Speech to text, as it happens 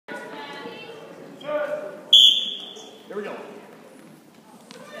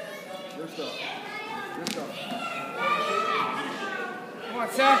Good stuff. Good stuff. Come on,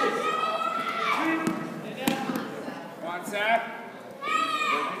 Seth. Come on, Seth.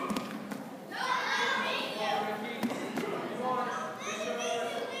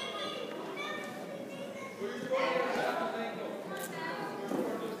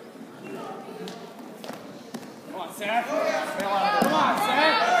 Come on, Seth. Come on,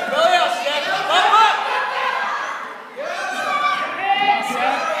 Seth. Belly out, Seth. Up, up.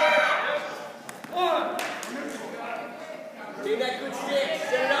 Give that good stick.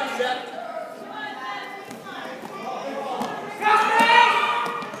 Set it up, Seth.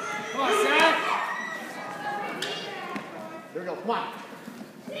 Come on, Seth. There we go. Come on.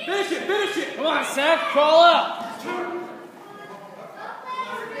 Finish it, finish it. Come on, Seth. Crawl up.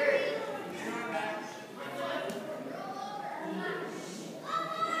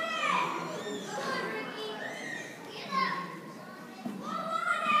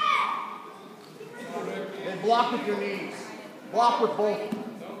 And block with your knees. Block with both. You're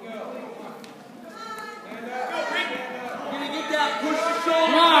gonna get that. Push the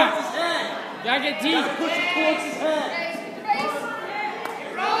shoulder Come on. towards his head. Gotta get deep. Push it towards his head.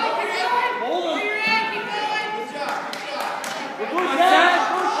 Hold him. Come on, Seth.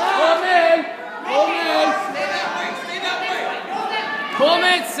 Pull him in. Pull him in. Pull him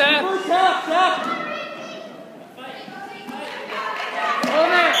in, Seth. First half, Seth. Pull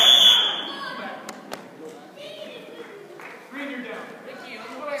him in.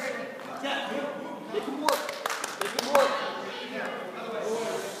 Make him work. Make him work.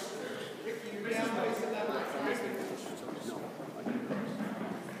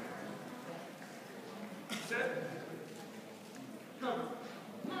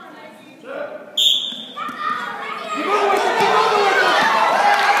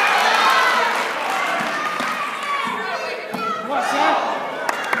 Come on, Seth.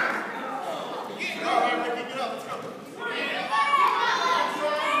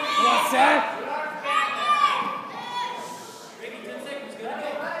 Come on, Seth.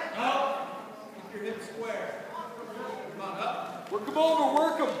 Work him over,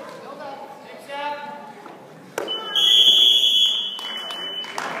 work him.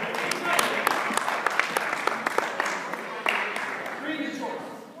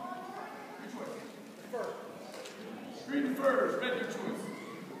 Green first, red your choice.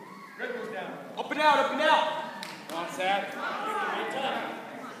 Red goes down. Up and out, up and out. Come on, Seth.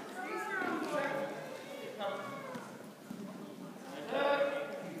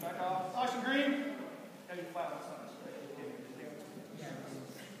 Back off. Caution green. Heading flat on the side.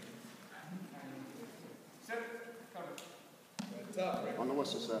 Set. Cover. On the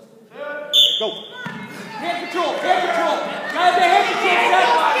whistle, Seth. Go. Hand control, hand control. Guys, the hand control, Seth.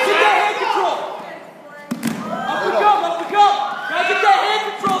 Get that hand control. Up we go, up we go. Guys, get that hand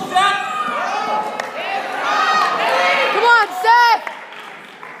control, Seth. Come on, Seth!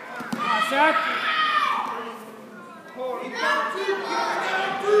 Come on, Seth.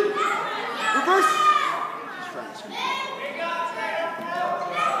 Reverse.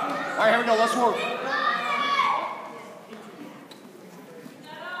 All right, here we go. Let's work.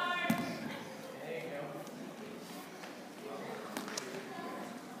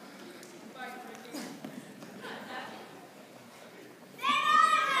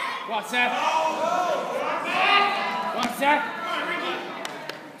 Come on, Seth. Come on, Seth.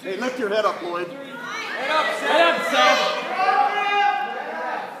 Hey, lift your head up, Lloyd. Head up, Seth. Head up, Seth.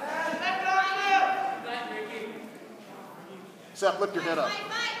 Seth, lift your head up.